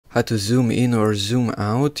How to zoom in or zoom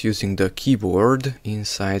out using the keyboard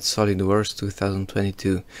inside SolidWorks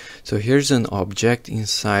 2022. So here's an object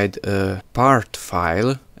inside a part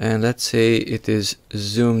file, and let's say it is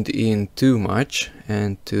zoomed in too much,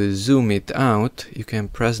 and to zoom it out you can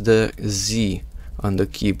press the Z on the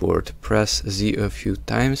keyboard. Press Z a few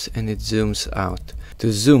times and it zooms out.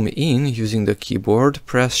 To zoom in using the keyboard,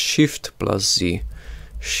 press Shift plus Z.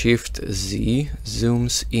 Shift Z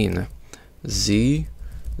zooms in. Z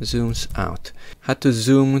zooms out. How to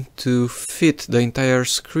zoom to fit the entire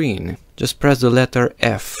screen? Just press the letter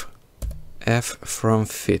F. F from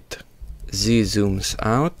fit. Z zooms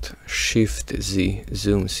out, Shift Z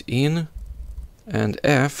zooms in, and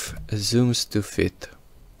F zooms to fit.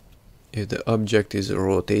 If the object is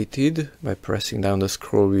rotated by pressing down the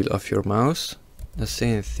scroll wheel of your mouse, the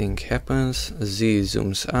same thing happens. Z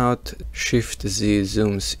zooms out, Shift Z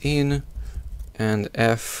zooms in, and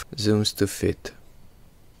F zooms to fit.